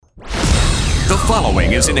The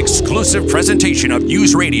following is an exclusive presentation of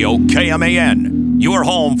News Radio KMAN, your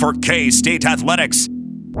home for K-State athletics.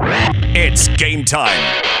 It's game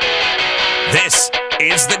time. This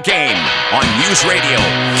is The Game on News Radio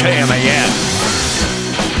KMAN.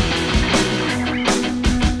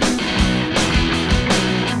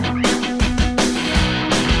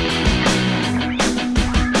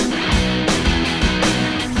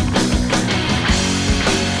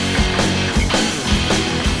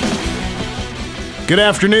 Good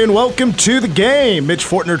afternoon. Welcome to The Game. Mitch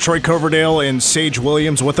Fortner, Troy Coverdale, and Sage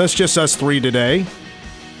Williams with us. Just us three today.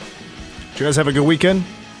 Did you guys have a good weekend?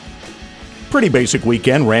 Pretty basic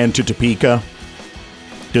weekend. Ran to Topeka.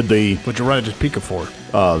 What'd you run to Topeka for?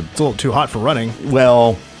 It's a little too hot for running.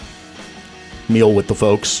 Well, meal with the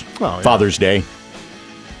folks. Oh, yeah. Father's Day.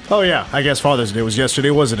 Oh, yeah. I guess Father's Day was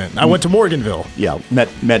yesterday, wasn't it? I went to Morganville. Yeah, met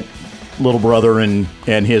little brother and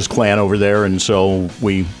his clan over there, and so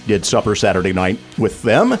we did supper Saturday night with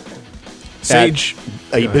them. Sage,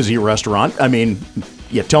 at a busy restaurant. I mean,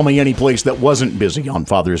 yeah, tell me any place that wasn't busy on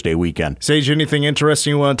Father's Day weekend. Sage, anything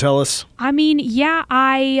interesting you want to tell us? I mean, yeah,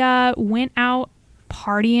 I went out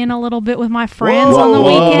partying a little bit with my friends on the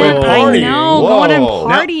weekend. I know, going and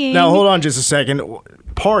partying. Now, hold on just a second.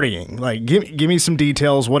 Partying, like, give me some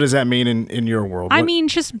details. What does that mean in your world? I mean,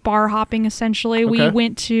 just bar hopping, essentially. Okay. We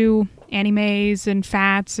went to Annie Mae's and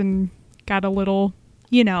Fats and got a little,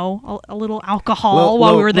 a little alcohol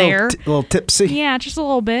while we were there. A little tipsy. Yeah, just a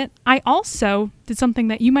little bit. I also did something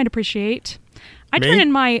that you might appreciate. I turned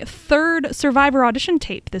in my third Survivor audition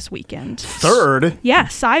tape this weekend. Third?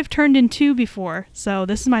 Yes, I've turned in two before, so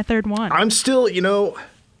this is my third one. I'm still,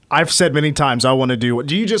 I've said many times I want to do it.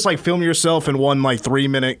 Do you just film yourself in one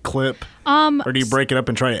 3-minute clip? Or do you break it up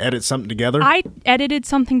and try to edit something together? I edited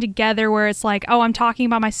something together where it's I'm talking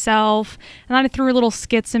about myself, and then I threw little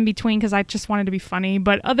skits in between because I just wanted to be funny.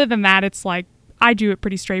 But other than that, it's I do it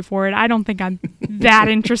pretty straightforward. I don't think I'm that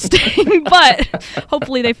interesting, but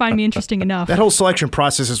hopefully they find me interesting enough. That whole selection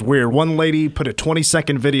process is weird. One lady put a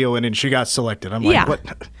 20-second video in and she got selected. I'm like, yeah, what?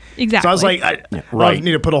 Exactly. So I was like, I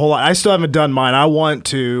need to put a whole lot. I still haven't done mine. I want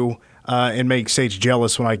to and make Sage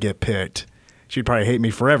jealous when I get picked. She'd probably hate me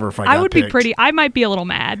forever if I got picked. I might be a little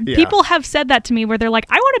mad. Yeah. People have said that to me where they're like,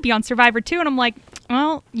 I want to be on Survivor too. And I'm like,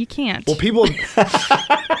 well, you can't. Well, people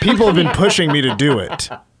have been pushing me to do it.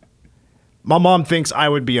 My mom thinks I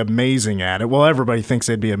would be amazing at it. Well, everybody thinks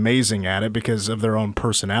they'd be amazing at it because of their own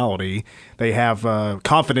personality. They have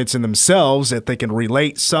confidence in themselves that they can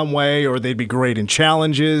relate some way, or they'd be great in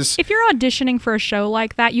challenges. If you're auditioning for a show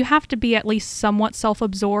like that, you have to be at least somewhat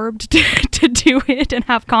self-absorbed to do it and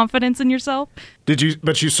have confidence in yourself.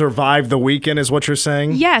 But you survived the weekend is what you're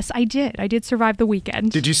saying? Yes, I did. I did survive the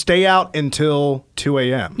weekend. Did you stay out until 2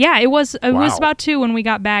 a.m.? Yeah, it was about 2 when we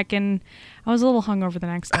got back, and I was a little hungover the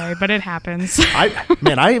next day, but it happens. I don't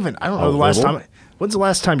know the last time. When's the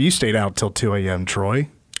last time you stayed out till 2 a.m., Troy?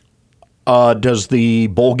 Does the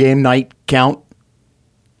bowl game night count?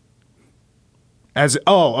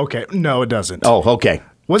 Okay. No, it doesn't. Oh, okay.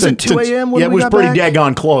 Was it 2 a.m. when we got back? Yeah, it was pretty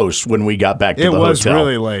daggone close when we got back to the hotel. It was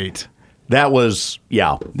really late. That was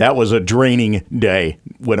a draining day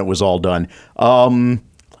when it was all done. Out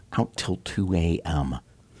till 2 a.m.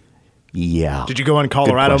 Yeah. Did you go in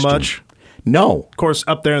Colorado much? No. Of course,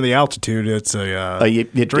 up there in the altitude, it's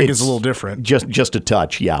drink is a little different. Just a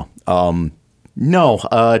touch, yeah.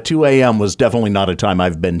 No, 2 a.m. was definitely not a time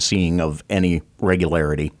I've been seeing of any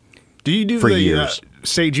regularity. Do you do for years?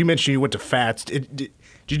 Sage, you mentioned you went to Fats. Did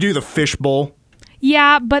you do the fish bowl?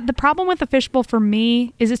 Yeah, but the problem with the fishbowl for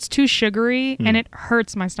me is it's too sugary and it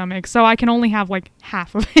hurts my stomach, so I can only have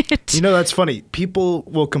half of it. That's funny. People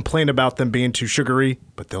will complain about them being too sugary,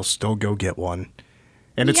 but they'll still go get one.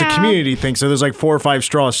 And it's a community thing, so there's 4 or 5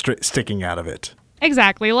 straws sticking out of it.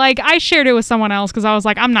 Exactly. I shared it with someone else because I was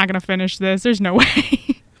like, I'm not going to finish this. There's no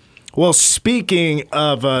way. Well, speaking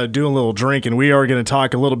of doing a little drinking, we are going to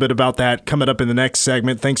talk a little bit about that coming up in the next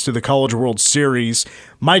segment. Thanks to the College World Series,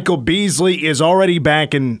 Michael Beasley is already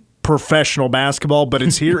back in professional basketball, but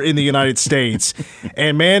it's here in the United States.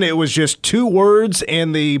 And, man, it was just 2 words,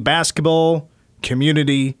 and the basketball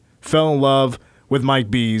community fell in love with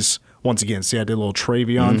Mike Bees. Once again, see, I did a little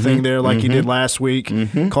Travion thing there he did last week,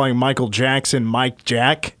 calling Michael Jackson Mike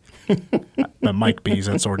Jack. But Mike Bees,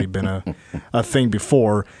 that's already been a thing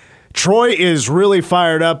before. Troy is really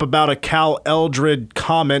fired up about a Cal Eldred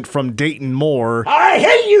comment from Dayton Moore. I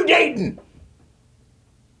hate you, Dayton!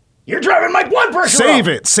 You're driving my blood pressure Save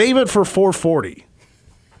up. it. Save it for 440.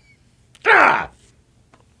 Ah!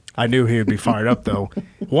 I knew he would be fired up, though.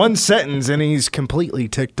 One sentence, and he's completely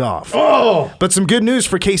ticked off. Oh! But some good news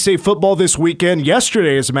for K-State football this weekend.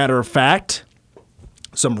 Yesterday, as a matter of fact,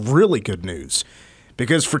 some really good news.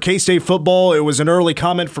 Because for K-State football, it was an early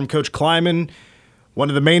comment from Coach Kleiman. One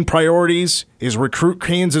of the main priorities is recruit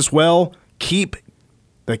Kansas well, keep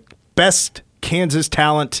the best Kansas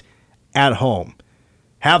talent at home.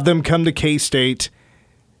 Have them come to K-State.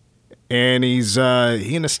 And he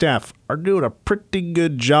and his staff are doing a pretty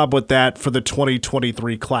good job with that for the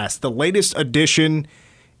 2023 class. The latest addition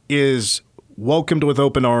is welcomed with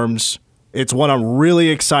open arms. It's one I'm really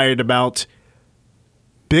excited about.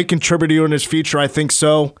 Big contributor in his future, I think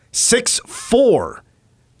so. 6'4",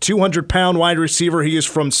 200-pound wide receiver. He is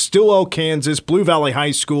from Stillwell, Kansas, Blue Valley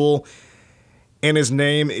High School, and his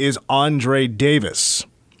name is Andre Davis.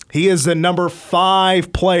 He is the number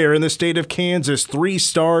 5 player in the state of Kansas. 3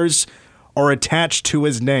 stars are attached to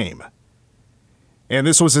his name. And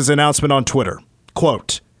this was his announcement on Twitter.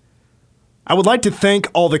 Quote, I would like to thank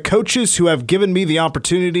all the coaches who have given me the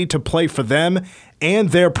opportunity to play for them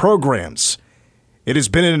and their programs. It has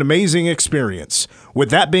been an amazing experience. With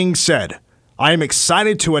that being said, I am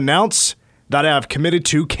excited to announce that I have committed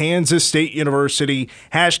to Kansas State University,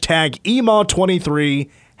 #EMAW23,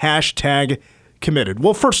 #committed.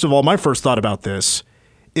 Well, first of all, my first thought about this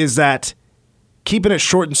is that keeping it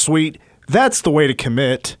short and sweet, that's the way to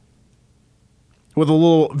commit. With a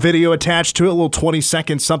little video attached to it, a little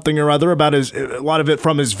 20-second something or other about a lot of it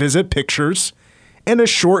from his visit, pictures, and a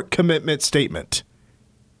short commitment statement.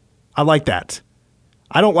 I like that.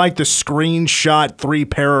 I don't like the screenshot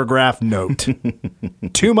 3-paragraph note.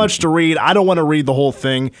 Too much to read. I don't want to read the whole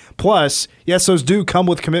thing. Plus, yes, those do come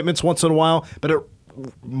with commitments once in a while, but it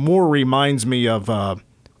more reminds me of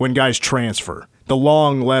when guys transfer. The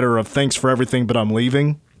long letter of thanks for everything, but I'm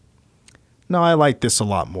leaving. No, I like this a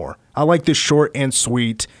lot more. I like this short and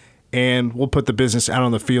sweet, and we'll put the business out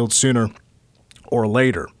on the field sooner or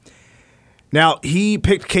later. Now, he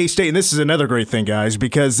picked K-State, and this is another great thing, guys,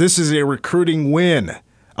 because this is a recruiting win.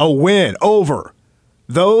 A win over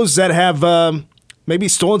those that have maybe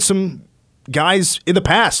stolen some guys in the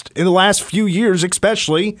past, in the last few years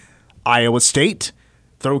especially. Iowa State,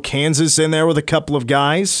 throw Kansas in there with a couple of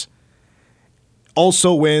guys.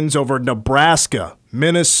 Also wins over Nebraska,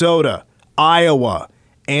 Minnesota, Iowa,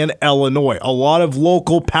 and Illinois. A lot of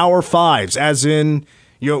local Power Fives, as in,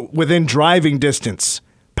 within driving distance.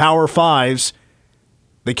 Power Fives,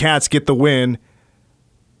 the Cats get the win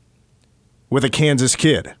with a Kansas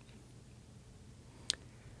kid.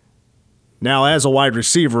 Now, as a wide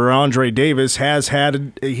receiver, Andre Davis has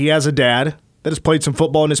a dad that has played some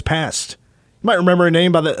football in his past. You might remember a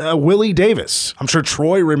name by the Willie Davis. I'm sure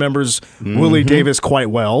Troy remembers Willie Davis quite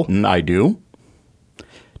well. I do.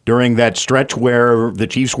 During that stretch where the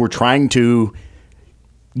Chiefs were trying to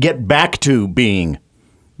get back to being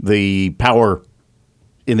the power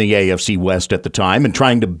in the AFC West at the time and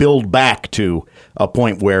trying to build back to a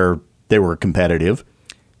point where they were competitive.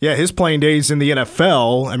 Yeah, his playing days in the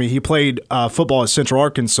NFL, I mean, he played football at Central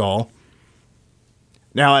Arkansas.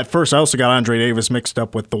 Now, at first, I also got Andre Davis mixed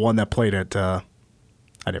up with the one that played at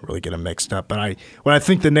I didn't really get him mixed up, but when I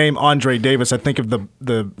think the name Andre Davis, I think of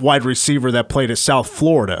the wide receiver that played at South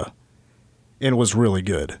Florida and was really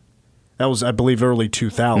good. That was, I believe, early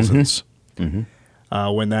 2000s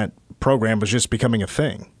when that program was just becoming a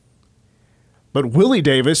thing. But Willie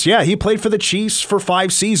Davis, yeah, he played for the Chiefs for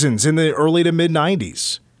 5 seasons in the early to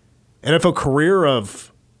mid-90s. NFL career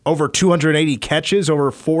of over 280 catches,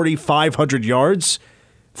 over 4,500 yards,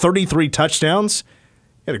 33 touchdowns.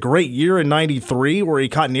 He had a great year in 93 where he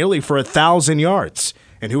caught nearly for 1,000 yards.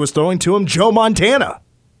 And who was throwing to him? Joe Montana.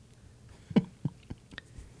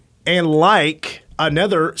 And like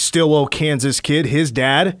another Stillwell, Kansas kid, his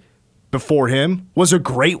dad, before him, was a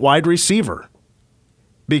great wide receiver.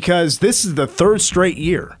 Because this is the third straight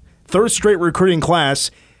recruiting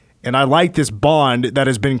class, and I like this bond that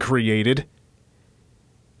has been created.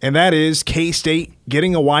 And that is K-State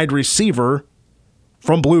getting a wide receiver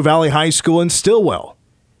from Blue Valley High School in Stillwell.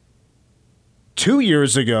 2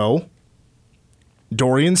 years ago,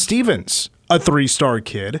 Dorian Stevens, a 3-star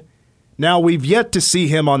kid. Now, we've yet to see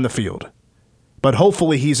him on the field, but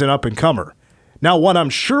hopefully he's an up-and-comer. Now, what I'm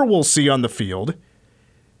sure we'll see on the field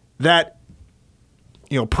that,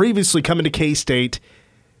 previously coming to K-State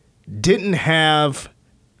didn't have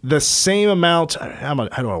the same amount. How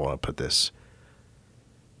do I want to put this?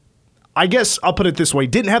 I guess I'll put it this way.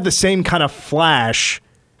 Didn't have the same kind of flash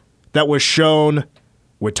that was shown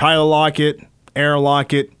with Tyler Lockett, Aaron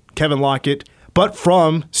Lockett, Kevin Lockett, but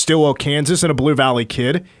from Stillwell, Kansas, and a Blue Valley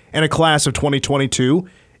kid, and a class of 2022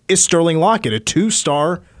 is Sterling Lockett, a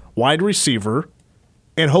 2-star wide receiver,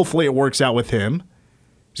 and hopefully it works out with him.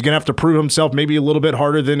 He's going to have to prove himself maybe a little bit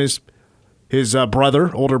harder than his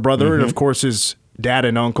older brother, and of course his dad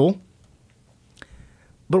and uncle.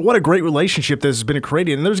 But what a great relationship this has been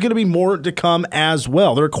created, and there's going to be more to come as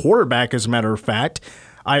well. Their quarterback, as a matter of fact,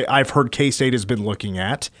 I've heard K-State has been looking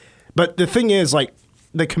at. But the thing is, like,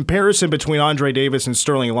 the comparison between Andre Davis and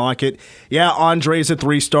Sterling Lockett, yeah, Andre's a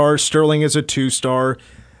 3-star, Sterling is a 2-star.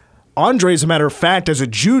 Andre, as a matter of fact, as a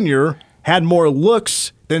junior, had more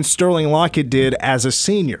looks than Sterling Lockett did as a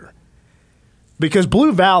senior. Because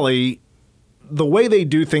Blue Valley, the way they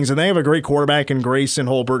do things, and they have a great quarterback in Grayson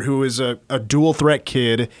Holbert, who is a dual-threat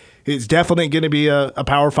kid, is definitely going to be a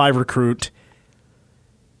Power 5 recruit,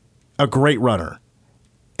 a great runner.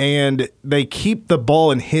 And they keep the ball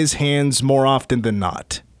in his hands more often than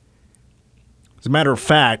not. As a matter of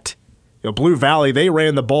fact, Blue Valley, they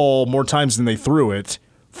ran the ball more times than they threw it.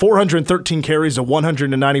 413 carries to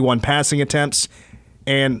 191 passing attempts,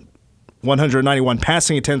 and 191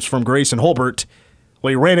 passing attempts from Grayson Holbert. Well,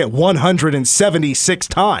 he ran it 176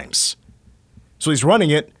 times. So he's running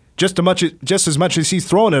it just as much as he's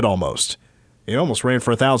throwing it almost. He almost ran for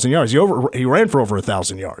 1,000 yards. He ran for over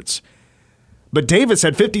 1,000 yards. But Davis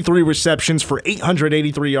had 53 receptions for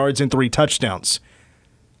 883 yards and 3 touchdowns.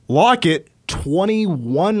 Lockett,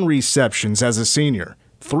 21 receptions as a senior,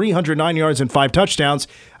 309 yards and 5 touchdowns.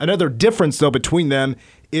 Another difference, though, between them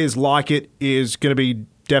is Lockett is going to be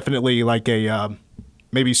definitely like a,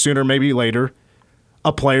 maybe sooner, maybe later,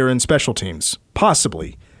 a player in special teams,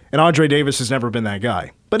 possibly. And Andre Davis has never been that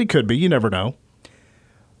guy, but he could be. You never know.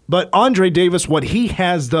 But Andre Davis, what he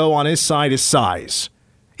has, though, on his side is size.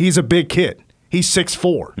 He's a big kid. He's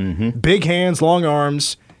 6'4". Big hands, long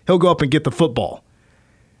arms. He'll go up and get the football.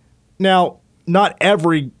 Now, not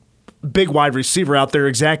every big wide receiver out there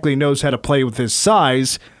exactly knows how to play with his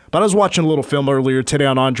size, but I was watching a little film earlier today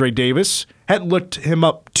on Andre Davis. Hadn't looked him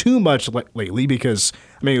up too much lately because,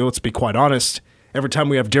 I mean, let's be quite honest, every time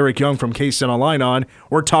we have Derek Young from K-State Online on,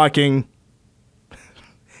 we're talking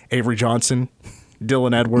Avery Johnson,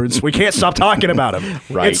 Dylan Edwards. We can't stop talking about him.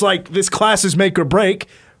 Right. It's like this class is make or break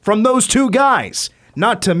from those two guys.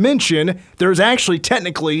 Not to mention, there's actually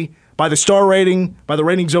technically, by the star rating, by the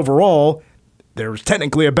ratings overall, there's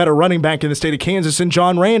technically a better running back in the state of Kansas than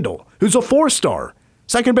John Randall, who's a 4-star,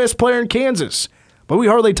 second best player in Kansas. But we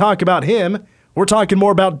hardly talk about him. We're talking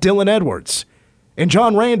more about Dylan Edwards. And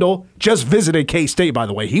John Randall just visited K-State, by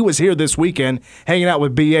the way. He was here this weekend hanging out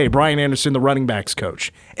with B.A., Brian Anderson, the running backs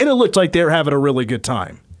coach. And it looked like they were having a really good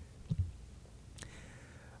time.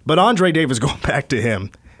 But Andre Davis, going back to him,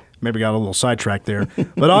 maybe got a little sidetracked there.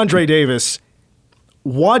 But Andre Davis,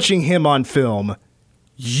 watching him on film,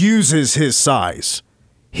 uses his size.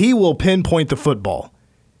 He will pinpoint the football.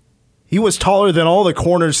 He was taller than all the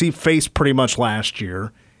corners he faced pretty much last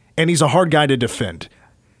year, and he's a hard guy to defend.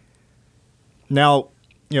 Now,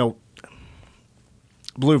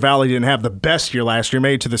 Blue Valley didn't have the best year last year,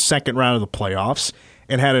 made it to the second round of the playoffs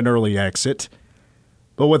and had an early exit.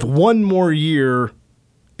 But with one more year,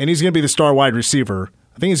 and he's going to be the star wide receiver,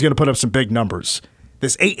 I think he's going to put up some big numbers.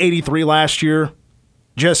 This 883 last year,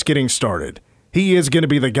 just getting started. He is going to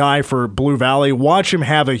be the guy for Blue Valley. Watch him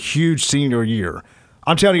have a huge senior year.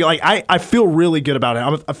 I'm telling you, I feel really good about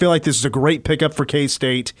it. I feel like this is a great pickup for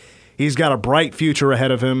K-State. He's got a bright future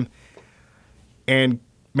ahead of him. And,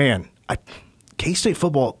 man, K-State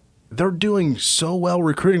football, they're doing so well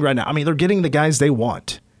recruiting right now. I mean, they're getting the guys they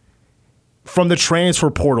want. From the transfer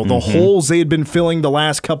portal, the holes they had been filling the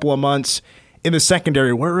last couple of months in the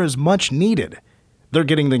secondary were as much needed. They're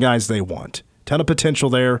getting the guys they want. Ton of potential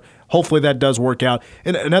there. Hopefully that does work out.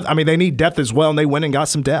 And they need depth as well, and they went and got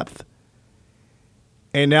some depth.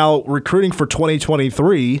 And now recruiting for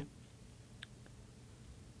 2023,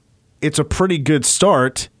 it's a pretty good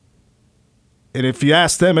start. And if you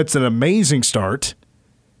ask them, it's an amazing start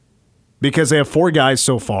because they have 4 guys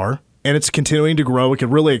so far, and it's continuing to grow. It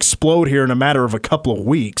could really explode here in a matter of a couple of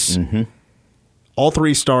weeks. All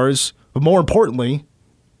 3 stars, but more importantly,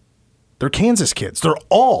 they're Kansas kids. They're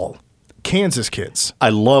all Kansas kids. I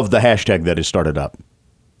love the hashtag that is started up.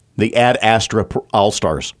 The Ad Astra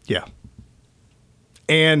All-Stars. Yeah.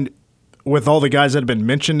 And with all the guys that have been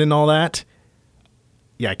mentioned and all that,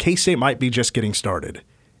 yeah, K-State might be just getting started.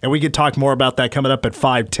 And we could talk more about that coming up at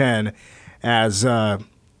 5:10 as,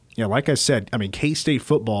 like I said, I mean, K-State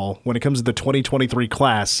football, when it comes to the 2023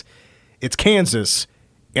 class, it's Kansas,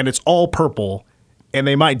 and it's all purple, and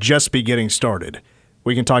they might just be getting started.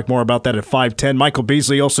 We can talk more about that at 5:10. Michael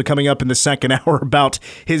Beasley also coming up in the second hour about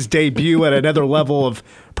his debut at another level of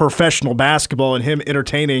professional basketball and him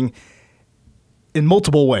entertaining in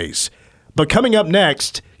multiple ways. But coming up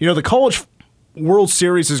next, the College World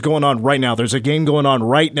Series is going on right now. There's a game going on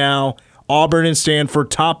right now. Auburn and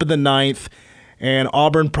Stanford, top of the 9th, and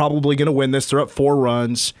Auburn probably going to win this. They're up 4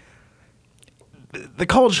 runs. the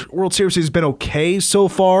College World Series has been okay so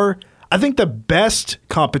far. I think the best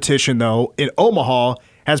competition, though, in Omaha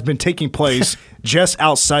has been taking place just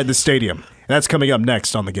outside the stadium. And that's coming up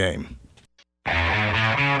next on The Game.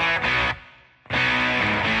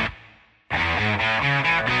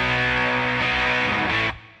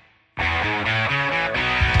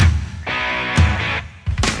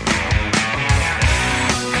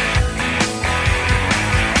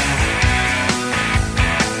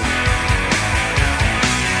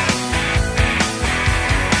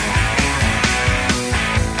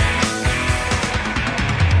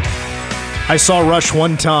 I saw Rush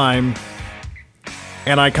one time,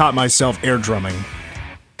 and I caught myself air drumming.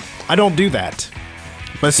 I don't do that.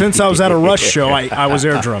 But since I was at a Rush show, I was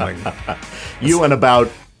air drumming. You and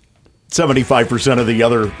about 75% of the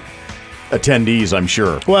other attendees, I'm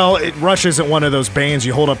sure. Well, Rush isn't one of those bands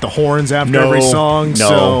you hold up the horns after every song,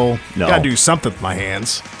 so gotta do something with my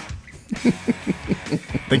hands.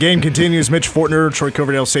 The game continues. Mitch Fortner, Troy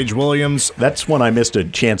Coverdale, Sage Williams. That's when I missed a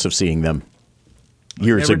chance of seeing them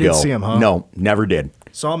years Never ago. did see him, huh? No, never did.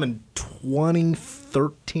 Saw him in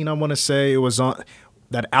 2013, I want to say. It was on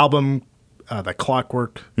that album, the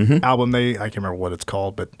Clockwork album. I can't remember what it's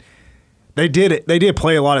called, but they did it. They did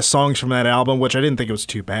play a lot of songs from that album, which I didn't think it was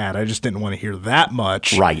too bad. I just didn't want to hear that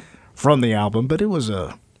much from the album. But it was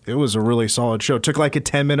a really solid show. It took like a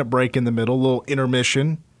 10-minute break in the middle, a little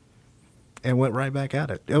intermission, and went right back at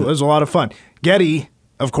it. It was a lot of fun. Geddy,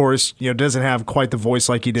 of course, doesn't have quite the voice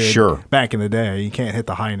like he did back in the day. He can't hit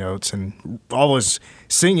the high notes, and all his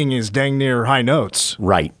singing is dang near high notes.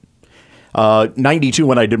 Right. 92,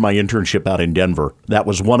 when I did my internship out in Denver, that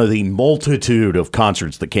was one of the multitude of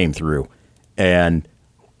concerts that came through. And,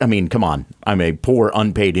 I mean, come on. I'm a poor,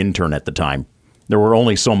 unpaid intern at the time. There were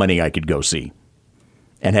only so many I could go see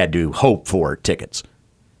and had to hope for tickets,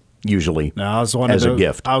 usually as a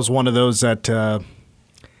gift. I was one of those that...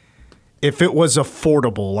 if it was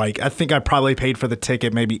affordable, I think I probably paid for the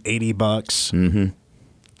ticket maybe $80. Mm-hmm.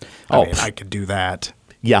 I mean, I could do that.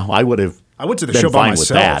 Yeah, I would have. I went to the show by myself. With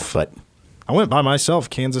that, but I went by myself,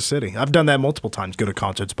 Kansas City. I've done that multiple times. Go to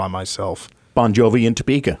concerts by myself. Bon Jovi in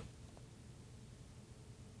Topeka,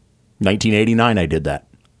 1989. I did that.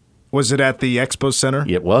 Was it at the Expo Center?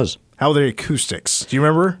 It was. How were the acoustics? Do you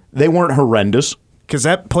remember? They weren't horrendous. Because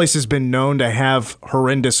that place has been known to have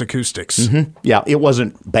horrendous acoustics. Mm-hmm. Yeah, it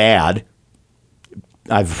wasn't bad.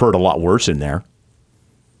 I've heard a lot worse in there.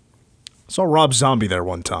 Saw Rob Zombie there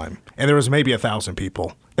one time, and there was maybe 1,000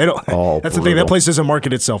 people. They don't. That's the thing. That place doesn't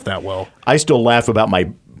market itself that well. I still laugh about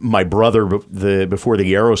my brother before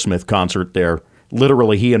the Aerosmith concert there.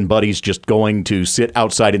 Literally, he and buddies just going to sit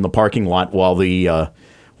outside in the parking lot while they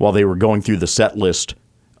were going through the set list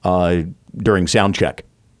during sound check.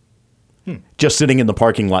 Just sitting in the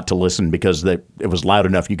parking lot to listen because it was loud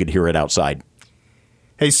enough you could hear it outside.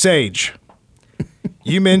 Hey, Sage,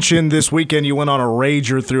 you mentioned this weekend you went on a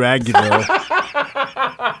rager through Aggieville.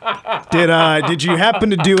 Did you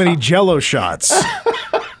happen to do any Jell-O shots?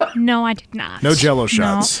 No, I did not. No Jell-O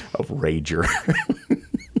shots. A rager.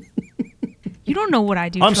 You don't know what I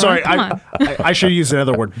do. I'm Troy. sorry. Come on. I should use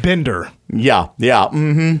another word. Bender. Yeah.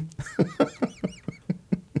 Mm-hmm.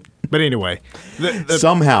 But anyway.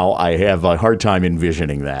 Somehow I have a hard time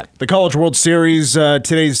envisioning that. The College World Series,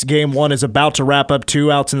 today's game one is about to wrap up. 2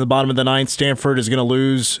 outs in the bottom of the ninth. Stanford is going to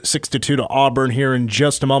lose 6-2 to Auburn here in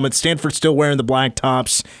just a moment. Stanford still wearing the black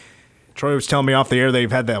tops. Troy was telling me off the air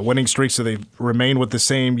they've had that winning streak, so they've remained with the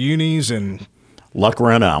same unis. And luck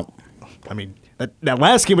ran out. I mean, that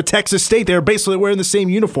last game with Texas State, they were basically wearing the same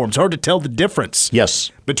uniforms. Hard to tell the difference.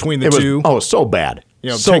 Yes. Between the two. Oh, so bad.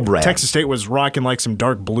 So bad. Texas State was rocking like some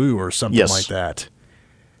dark blue or something like that.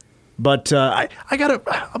 But I'll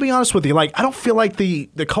be honest with you. I don't feel like the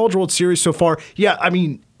College World Series so far. Yeah, I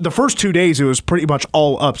mean, the first 2 days it was pretty much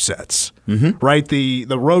all upsets, right? The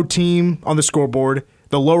road team on the scoreboard,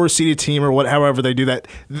 the lower seeded team or however they do that,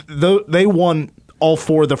 they won all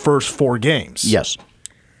 4 of the first 4 games. Yes,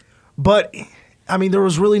 but I mean, there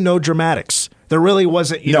was really no dramatics. There really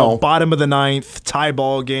wasn't, bottom of the ninth, tie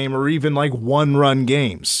ball game, or even like 1-run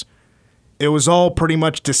games. It was all pretty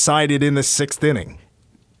much decided in the 6th inning.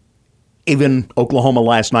 Even Oklahoma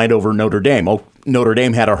last night over Notre Dame. Notre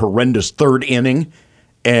Dame had a horrendous 3rd inning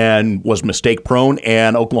and was mistake prone,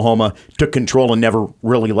 and Oklahoma took control and never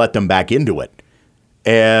really let them back into it.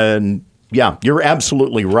 And yeah, you're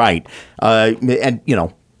absolutely right. And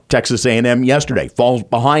Texas A&M yesterday falls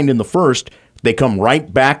behind in the first. They come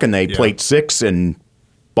right back and they played 6 and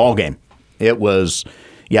ball game. It was,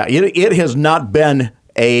 it has not been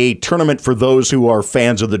a tournament for those who are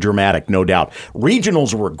fans of the dramatic, no doubt.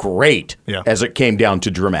 Regionals were great as it came down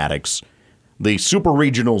to dramatics, The super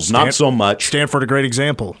regionals, not so much. Stanford, a great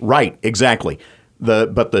example. Right, exactly.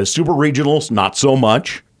 But the super regionals, not so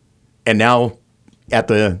much. And now at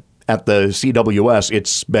the CWS,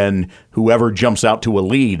 it's been whoever jumps out to a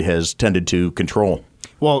lead has tended to control.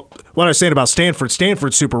 Well, what I was saying about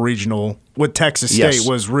Stanford super regional with Texas State Yes.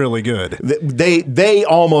 was really good. They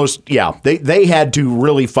almost, they had to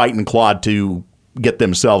really fight and claw to get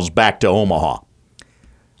themselves back to Omaha.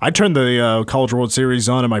 I turned the College World Series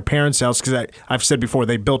on at my parents' house because I've said before,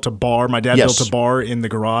 they built a bar. My dad Yes. built a bar in the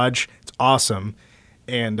garage. It's awesome.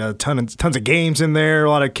 And tons of games in there, a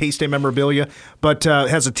lot of K-State memorabilia. But it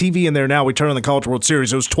has a TV in there now. We turned on the College World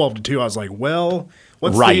Series. It was 12-2. I was like, well,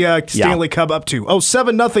 what's the Stanley Cup up to? Oh,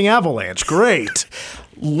 7-0 Avalanche. Great.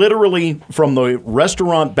 Literally from the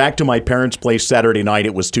restaurant back to my parents' place Saturday night,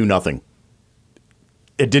 it was 2-0.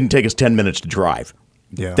 It didn't take us 10 minutes to drive.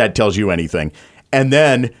 Yeah. That tells you anything. And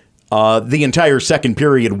then the entire second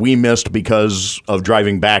period we missed because of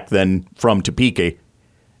driving back then from Topeka.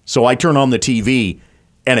 So I turn on the TV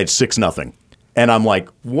and it's 6-0. And I'm like,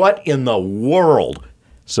 what in the world?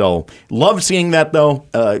 So love seeing that, though.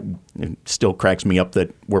 It still cracks me up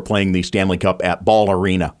that we're playing the Stanley Cup at Ball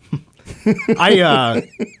Arena.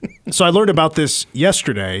 So I learned about this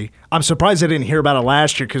yesterday. I'm surprised I didn't hear about it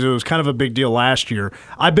last year because it was kind of a big deal last year.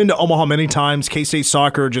 I've been to Omaha many times, K-State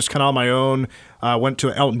soccer, just kind of on my own. Went to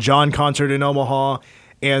an Elton John concert in Omaha.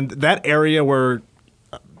 And that area where,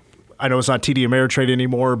 I know it's not TD Ameritrade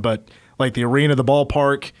anymore, but like the arena, the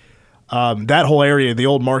ballpark, that whole area, the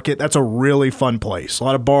old market, that's a really fun place. A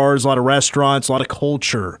lot of bars, a lot of restaurants, a lot of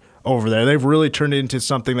culture over there. They've really turned it into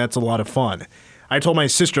something that's a lot of fun. I told my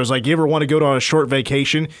sister, I was like, you ever want to go on a short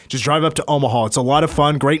vacation? Just drive up to Omaha. It's a lot of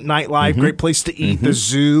fun, great nightlife, great place to eat. The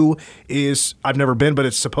zoo is, I've never been, but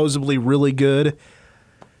it's supposedly really good.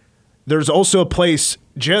 There's also a place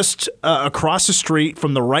just across the street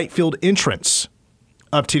from the right field entrance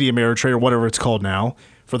of TD Ameritrade, or whatever it's called now,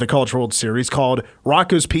 for the College World Series, called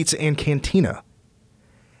Rocco's Pizza and Cantina.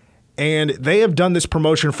 And they have done this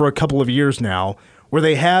promotion for a couple of years now, where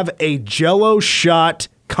they have a Jell-O shot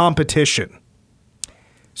competition.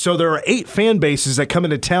 So there are 8 fan bases that come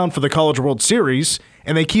into town for the College World Series,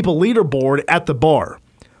 and they keep a leaderboard at the bar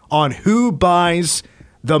on who buys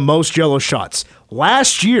the most Jell-O shots.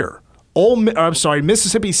 Last year,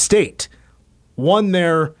 Mississippi State won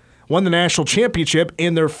the national championship,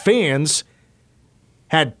 and their fans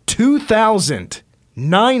had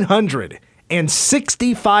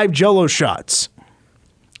 2,965 Jell-O shots.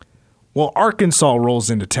 Well, Arkansas rolls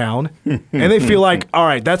into town, and they feel like, all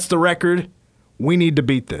right, that's the record. We need to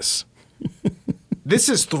beat this. This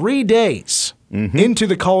is 3 days into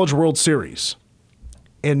the College World Series.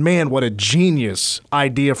 And man, what a genius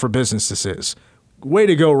idea for business this is. Way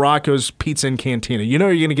to go, Rocco's Pizza and Cantina. You know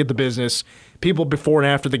you're going to get the business. People before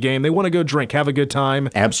and after the game, they want to go drink, have a good time.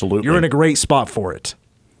 Absolutely. You're in a great spot for it.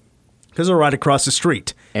 Because they're right across the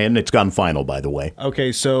street. And it's gone final, by the way.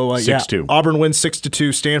 Okay, so 6-2. Auburn wins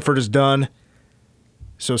 6-2. Stanford is done.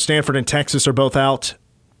 So Stanford and Texas are both out.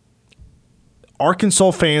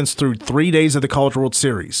 Arkansas fans through 3 days of the College World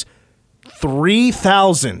Series,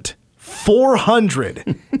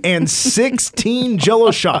 3,416 Jell-O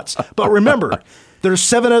shots. But remember, there's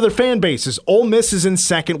 7 other fan bases. Ole Miss is in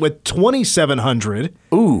second with 2,700.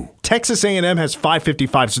 Ooh. Texas A&M has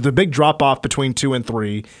 555, so the big drop-off between 2 and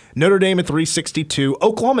 3. Notre Dame at 362.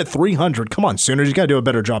 Oklahoma at 300. Come on, Sooners, you got to do a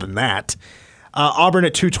better job than that. Auburn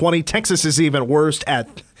at 220. Texas is even worse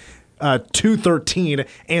at 213,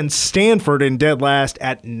 and Stanford in dead last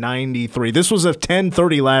at 93. This was a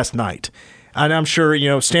 10:30 last night. And I'm sure,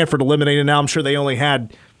 Stanford eliminated now. I'm sure they only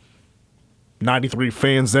had 93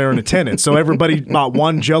 fans there in attendance. So everybody bought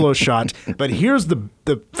one Jell-O shot. But here's the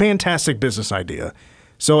fantastic business idea.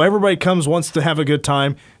 So everybody wants to have a good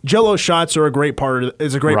time. Jell-O shots are a great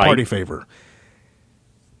party favor.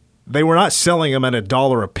 They were not selling them at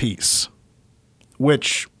 $1 a piece,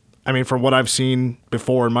 which, I mean, from what I've seen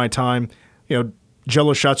before in my time,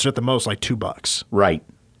 Jell-O shots are at the most like $2. Right.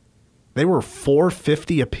 They were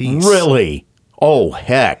 $4.50 a piece. Really? Oh,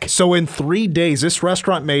 heck. So in 3 days, this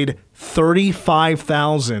restaurant made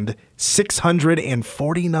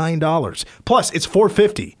 $35,649. Plus, it's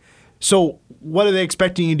 $4.50. So what are they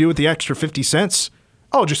expecting you to do with the extra 50 cents?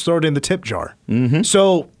 Oh, just throw it in the tip jar. Mm-hmm.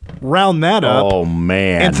 So round that up. Oh,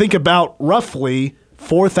 man. And think about roughly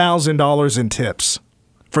 $4,000 in tips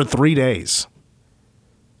for 3 days.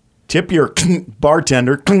 Tip your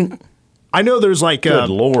bartender. I know there's like Good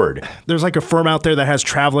Lord. There's like a firm out there that has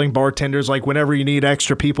traveling bartenders. Like whenever you need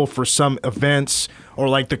extra people for some events, or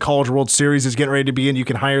like the College World Series is getting ready to begin, you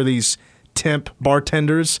can hire these temp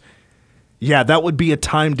bartenders. Yeah, that would be a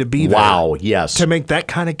time to be there. Wow, yes. To make that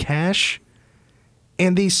kind of cash.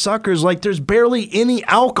 And these suckers, like, there's barely any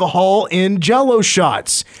alcohol in Jell-O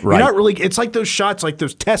shots. Right. You're not really. It's like those shots, like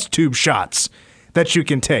those test tube shots that you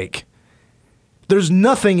can take. There's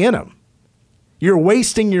nothing in them. You're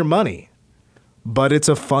wasting your money. But it's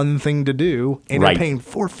a fun thing to do, and Right. you're paying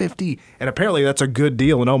 $4.50, and apparently that's a good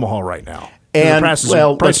deal in Omaha right now. And, the prices,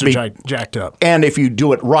 well, prices let's are jacked up. And if you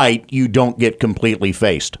do it right, you don't get completely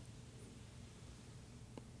faced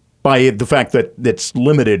by the fact that it's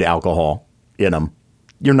limited alcohol in them.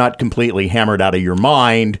 You're not completely hammered out of your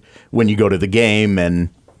mind when you go to the game, and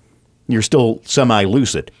you're still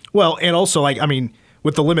semi-lucid. Well, and also, like, I mean,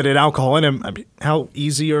 with the limited alcohol in them, I mean, how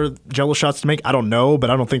easy are Jell-O shots to make? I don't know, but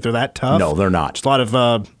I don't think they're that tough. No, they're not. Just a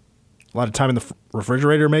lot of time in the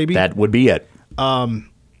refrigerator, maybe. That would be it.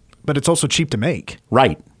 But it's also cheap to make.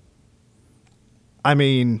 Right. I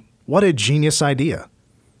mean, what a genius idea.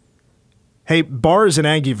 Hey, bars in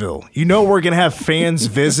Aggieville, you know we're going to have fans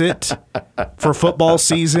visit for football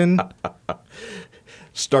season.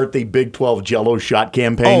 Start the Big 12 Jell-O shot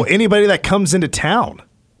campaign. Oh, anybody that comes into town.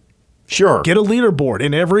 Sure. Get a leaderboard,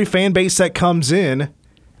 and every fan base that comes in,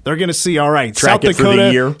 they're going to see, all right, Track it for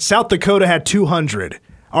the year. South Dakota had 200.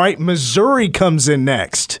 All right, Missouri comes in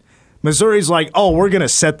next. Missouri's like, oh, we're going to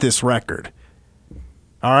set this record.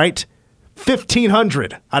 All right,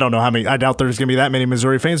 1,500. I don't know how many. I doubt there's going to be that many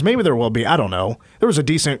Missouri fans. Maybe there will be. I don't know. There was a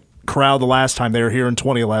decent crowd the last time they were here in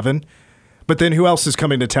 2011. But then who else is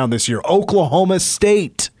coming to town this year? Oklahoma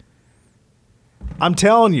State. I'm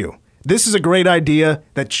telling you. This is a great idea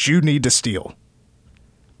that you need to steal,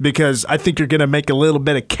 because I think you're going to make a little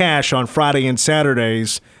bit of cash on Friday and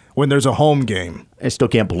Saturdays when there's a home game. I still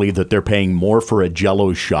can't believe that they're paying more for a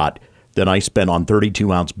Jell-O shot than I spent on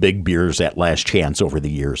 32-ounce big beers at Last Chance over the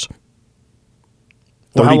years.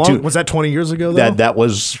 Well, how long was that? 20 years ago, though? That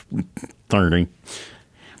was 30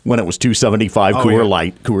 when it was $2.75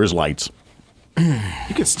 Coors Lights.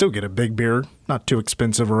 You could still get a big beer, not too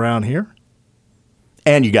expensive around here.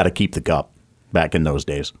 And you got to keep the cup back in those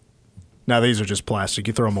days. Now, these are just plastic.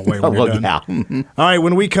 You throw them away when you're done. Yeah. All right,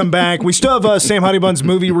 when we come back, we still have Sam Honeybun's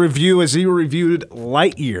movie review as he reviewed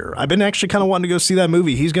Lightyear. I've been actually kind of wanting to go see that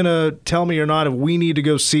movie. He's going to tell me or not if we need to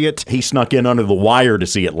go see it. He snuck in under the wire to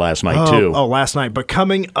see it last night, too. Oh, last night. But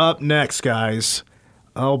coming up next, guys,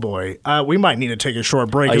 oh boy, we might need to take a short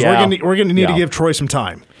break because we're going to need to give Troy some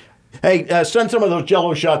time. Hey, send some of those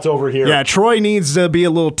Jell-O shots over here. Yeah, Troy needs to be a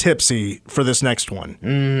little tipsy for this next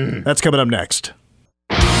one. That's coming up next.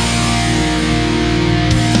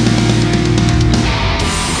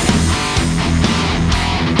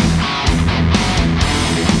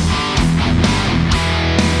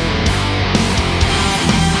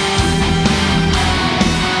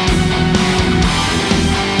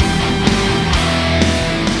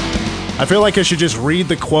 I feel like I should just read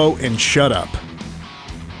the quote and shut up.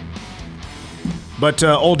 But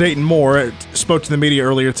Old Dayton Moore spoke to the media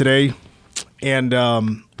earlier today, and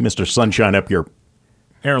Mr. Sunshine up your...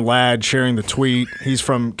 Aaron Ladd sharing the tweet. He's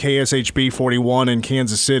from KSHB 41 in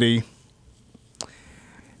Kansas City.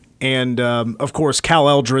 And, of course, Cal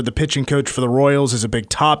Eldred, the pitching coach for the Royals, is a big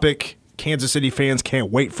topic. Kansas City fans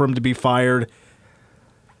can't wait for him to be fired.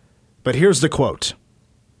 But here's the quote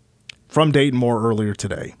from Dayton Moore earlier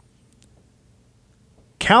today.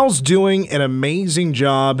 Cal's doing an amazing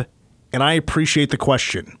job, and I appreciate the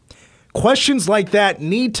question. Questions like that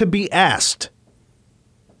need to be asked.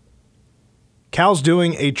 Cal's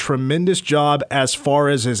doing a tremendous job as far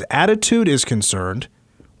as his attitude is concerned.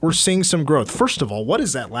 We're seeing some growth. First of all, what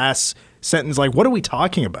is that last sentence like? What are we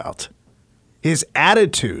talking about? His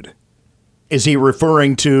attitude. Is he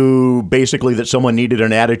referring to basically that someone needed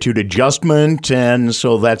an attitude adjustment, and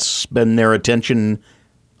so that's been their attention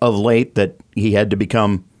of late, that he had to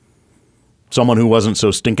become someone who wasn't so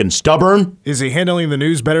stinking stubborn? Is he handling the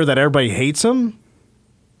news better that everybody hates him?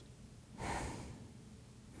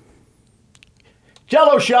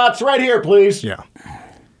 Jell-O shots right here, please. Yeah.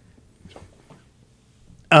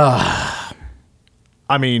 I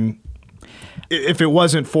mean, if it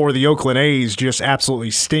wasn't for the Oakland A's just absolutely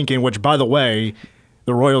stinking, which, by the way,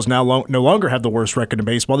 the Royals now no longer have the worst record in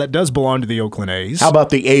baseball. That does belong to the Oakland A's. How about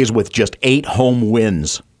the A's with just 8 home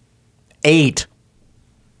wins? 8.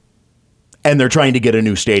 And they're trying to get a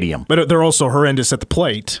new stadium. But they're also horrendous at the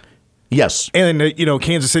plate. Yes. And,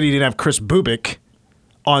 Kansas City didn't have Chris Bubik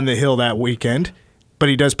on the hill that weekend, but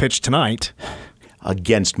he does pitch tonight.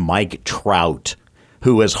 Against Mike Trout,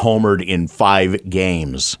 who has homered in 5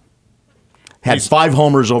 games. Had 5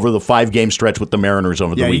 homers over the 5-game stretch with the Mariners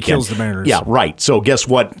over the weekend. He kills the Mariners. Yeah, right. So guess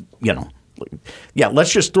what?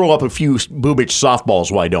 Let's just throw up a few Bubich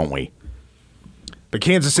softballs, why don't we? But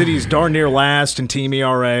Kansas City is darn near last in team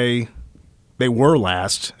ERA. They were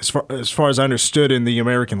last, as far as I understood, in the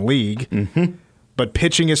American League. Mm-hmm. But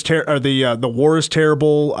pitching is the WAR is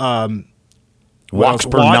terrible. Walks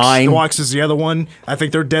per 9. Walks is the other one. I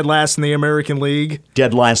think they're dead last in the American League.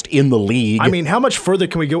 Dead last in the league. I mean, how much further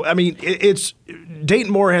can we go? I mean, it's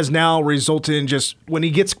Dayton Moore has now resulted in just when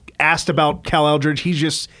he gets asked about Cal Eldred,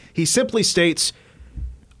 he simply states,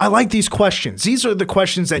 I like these questions. These are the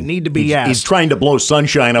questions that need to be asked. He's trying to blow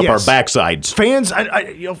sunshine up our Yes. backsides.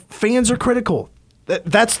 Fans are critical.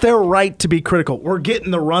 That's their right to be critical. We're getting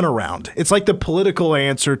the runaround. It's like the political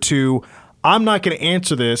answer to, I'm not going to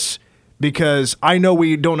answer this because I know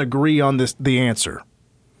we don't agree on the answer.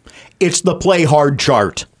 It's the play hard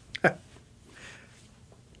chart.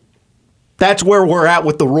 That's where we're at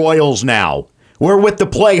with the Royals now. We're with the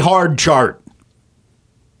play hard chart.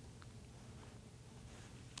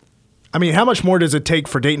 I mean, how much more does it take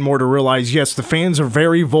for Dayton Moore to realize, yes, the fans are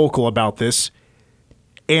very vocal about this,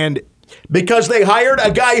 and Because they hired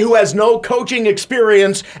a guy who has no coaching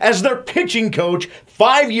experience as their pitching coach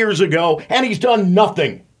 5 years ago, and he's done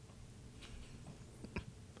nothing.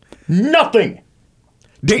 Nothing.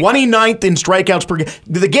 29th in strikeouts per game.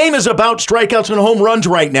 The game is about strikeouts and home runs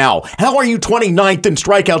right now. How are you 29th in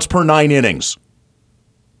strikeouts per 9 innings?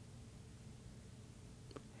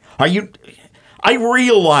 I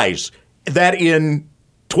realize that in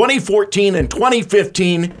 2014 and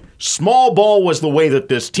 2015, small ball was the way that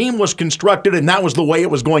this team was constructed, and that was the way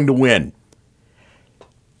it was going to win.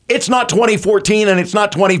 It's not 2014 and it's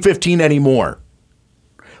not 2015 anymore.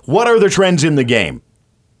 What are the trends in the game?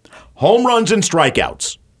 Home runs and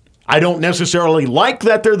strikeouts. I don't necessarily like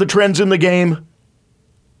that they're the trends in the game,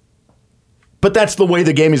 but that's the way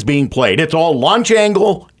the game is being played. It's all launch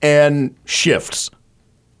angle and shifts.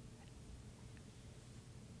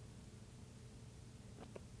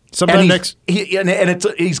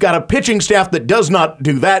 He's got a pitching staff that does not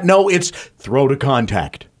do that. No, it's throw to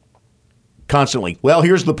contact constantly. Well,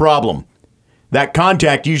 here's the problem. That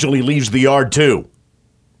contact usually leaves the yard too.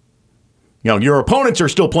 Your opponents are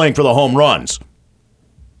still playing for the home runs.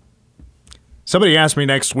 Somebody asked me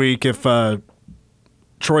next week if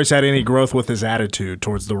Troy's had any growth with his attitude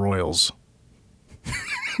towards the Royals.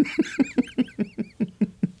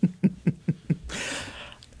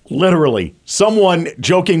 Literally, someone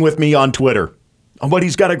joking with me on Twitter. But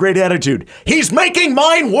he's got a great attitude. He's making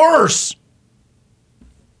mine worse.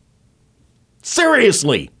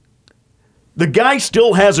 Seriously. The guy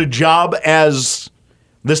still has a job as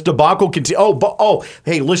this debacle continues.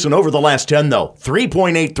 Hey, listen, over the last 10, though,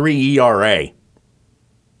 3.83 ERA.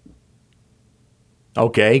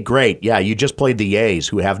 Okay, great. Yeah, you just played the A's,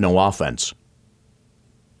 who have no offense.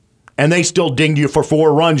 And they still dinged you for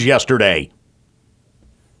 4 runs yesterday.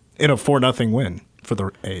 In a 4-0 win for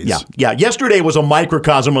the A's. Yeah. Yesterday was a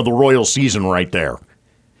microcosm of the Royals season right there.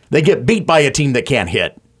 They get beat by a team that can't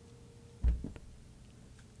hit.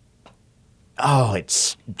 Oh,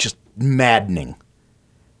 it's just maddening.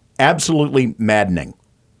 Absolutely maddening.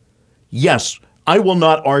 Yes, I will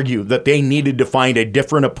not argue that they needed to find a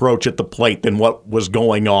different approach at the plate than what was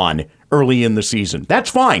going on early in the season.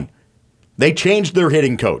 That's fine. They changed their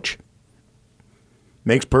hitting coach.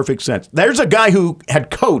 Makes perfect sense. There's a guy who had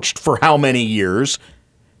coached for how many years,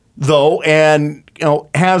 though, and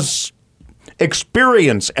has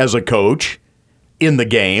experience as a coach in the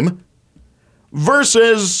game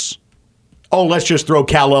versus, let's just throw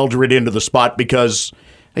Cal Eldred into the spot because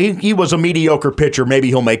he was a mediocre pitcher. Maybe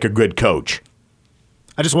he'll make a good coach.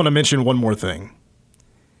 I just want to mention one more thing.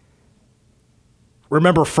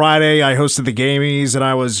 Remember Friday I hosted the Gamies and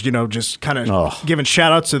I was, just kind of giving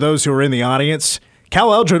shout-outs to those who were in the audience.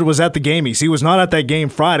 Cal Eldred was at the Gamies. He was not at that game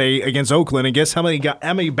Friday against Oakland. And guess how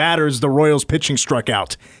many batters the Royals pitching struck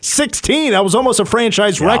out? 16. That was almost a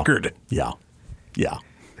franchise record. Yeah.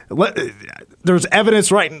 There's evidence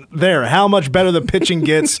right there how much better the pitching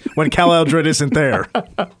gets when Cal Eldred isn't there.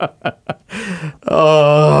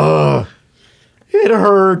 It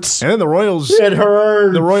hurts. And then the Royals. It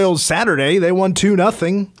hurts. The Royals Saturday, they won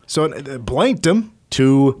 2-0. So it blanked them.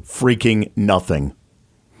 2-0.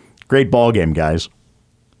 Great ball game, guys.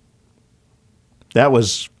 That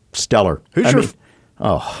was stellar. Who's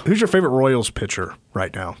your favorite Royals pitcher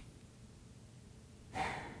right now?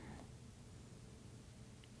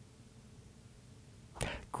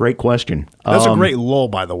 Great question. That's a great lull,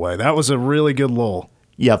 by the way. That was a really good lull.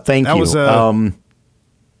 Yeah, thank you.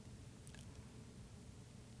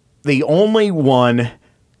 The only one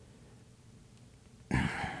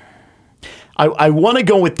I want to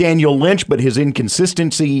go with Daniel Lynch, but his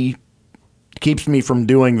inconsistency keeps me from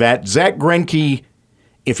doing that. Zach Greinke,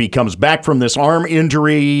 if he comes back from this arm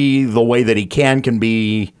injury the way that he can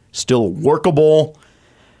be still workable.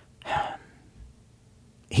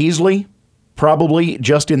 Heasley, probably,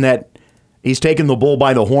 just in that he's taken the bull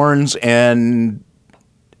by the horns and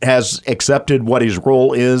has accepted what his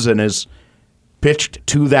role is and has pitched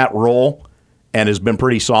to that role and has been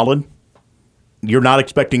pretty solid. You're not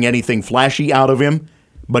expecting anything flashy out of him,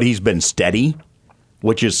 but he's been steady,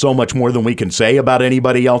 which is so much more than we can say about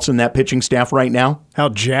anybody else in that pitching staff right now. How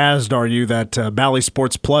jazzed are you that Bally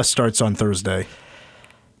Sports Plus starts on Thursday?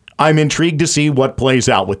 I'm intrigued to see what plays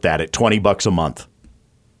out with that at $20 a month.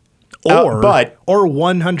 Or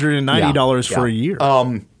 $190 for a year.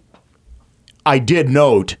 I did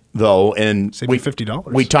note, though, and Save me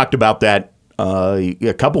 $50. We talked about that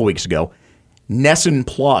a couple weeks ago. NESN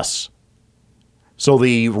Plus. So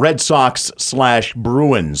the Red Sox /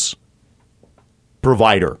 Bruins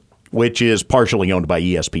provider, which is partially owned by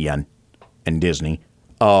ESPN and Disney,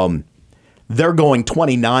 they're going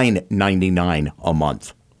 $29.99 a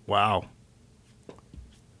month. Wow.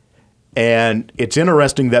 And it's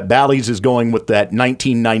interesting that Bally's is going with that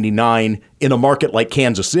 $19.99 in a market like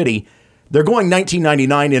Kansas City. They're going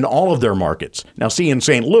 $19.99 in all of their markets. Now, see, in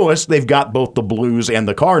St. Louis, they've got both the Blues and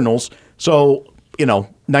the Cardinals. So,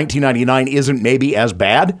 $19.99 isn't maybe as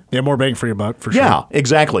bad. Yeah, more bang for your buck, for sure. Yeah,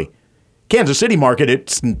 exactly. Kansas City market,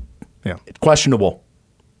 it's questionable.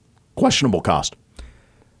 Questionable cost.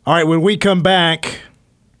 All right, when we come back,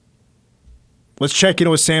 let's check in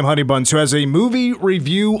with Sam Honeybuns, who has a movie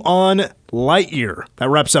review on Lightyear. That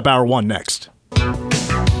wraps up Hour 1 next.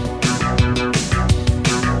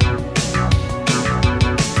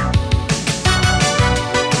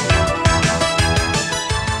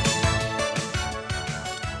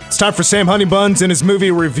 It's time for Sam Honeybuns and his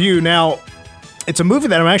movie review. Now, it's a movie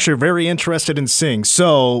that I'm actually very interested in seeing,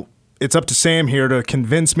 so it's up to Sam here to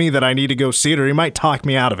convince me that I need to go see it, or he might talk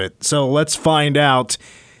me out of it. So let's find out.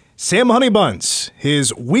 Sam Honeybuns,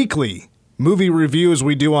 his weekly movie review as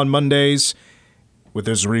we do on Mondays, with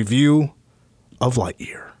his review of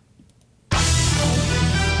Lightyear.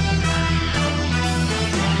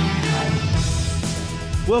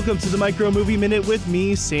 Welcome to the Micro Movie Minute with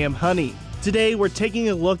me, Sam Honey. Today we're taking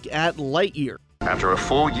a look at Lightyear. After a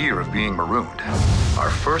full year of being marooned, our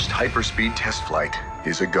first hyperspeed test flight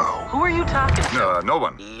is a go. Who are you talking to? No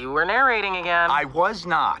one. You were narrating again. I was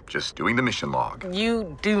not. Just doing the mission log.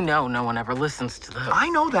 You do know no one ever listens to those. I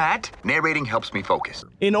know that. Narrating helps me focus.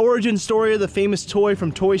 An origin story of the famous toy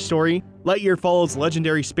from Toy Story, Lightyear follows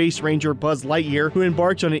legendary space ranger Buzz Lightyear, who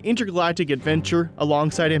embarks on an intergalactic adventure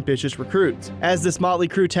alongside ambitious recruits. As this motley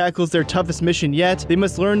crew tackles their toughest mission yet, they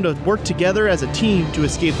must learn to work together as a team to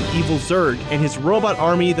escape the evil Zurg and his robot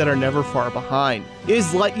army that are never far behind.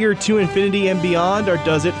 Is Lightyear to Infinity and Beyond, or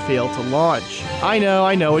does it fail to launch? I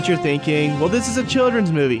know what you're thinking. Well, this is a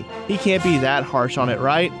children's movie. He can't be that harsh on it,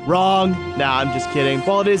 right? Wrong. Nah, I'm just kidding.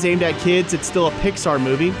 While it is aimed at kids, it's still a Pixar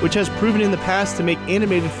movie, which has proven in the past to make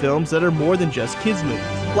animated films that are more than just kids' movies.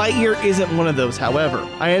 Lightyear isn't one of those, however.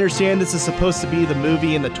 I understand this is supposed to be the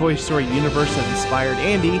movie in the Toy Story universe that inspired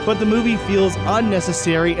Andy, but the movie feels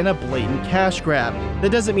unnecessary and a blatant cash grab.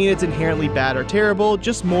 That doesn't mean it's inherently bad or terrible,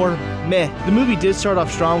 just more meh. The movie did start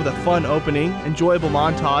off strong with a fun opening, enjoyable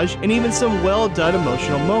montage, and even some well-done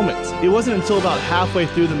emotional moments. It wasn't until about halfway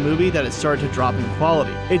through the movie that it started to drop in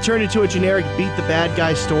quality. It turned into a generic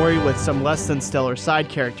beat-the-bad-guy story with some less-than-stellar side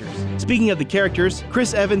characters. Speaking of the characters,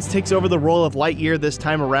 Chris Evans takes over the role of Lightyear this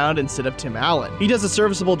time around instead of Tim Allen. He does a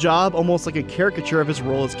serviceable job, almost like a caricature of his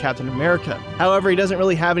role as Captain America. However, he doesn't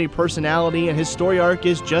really have any personality, and his story arc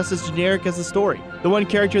is just as generic as the story. The one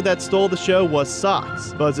character that stole the show was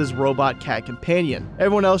Socks, Buzz's robot cat companion.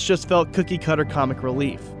 Everyone else just felt cookie-cutter comic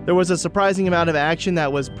relief. There was a surprising amount of action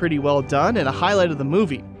that was pretty well done and a highlight of the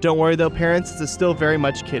movie. Don't worry though, parents, this is still very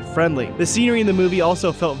much kid-friendly. The scenery in the movie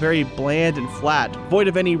also felt very bland and flat, void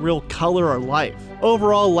of any real color or life.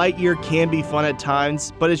 Overall, Lightyear can be fun at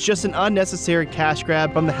times, but it's just an unnecessary cash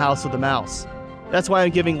grab from the House of the Mouse. That's why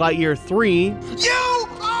I'm giving Lightyear 3 You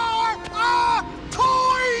are a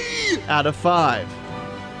toy! out of 5.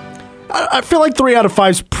 I feel like 3 out of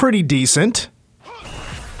 5 is pretty decent.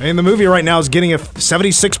 And the movie right now is getting a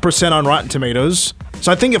 76% on Rotten Tomatoes.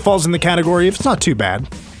 So I think it falls in the category if it's not too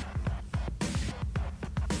bad.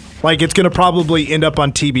 Like, it's going to probably end up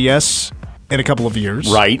on TBS in a couple of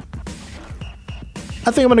years. Right.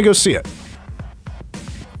 I think I'm going to go see it.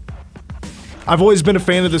 I've always been a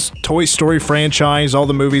fan of this Toy Story franchise. All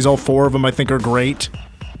the movies, all 4 of them, I think are great.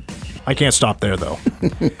 I can't stop there, though.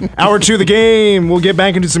 Hour 2 of the game. We'll get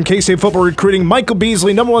back into some K-State football recruiting. Michael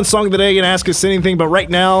Beasley, number 1 song of the day, and Ask Us Anything. But right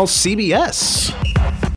now, CBS.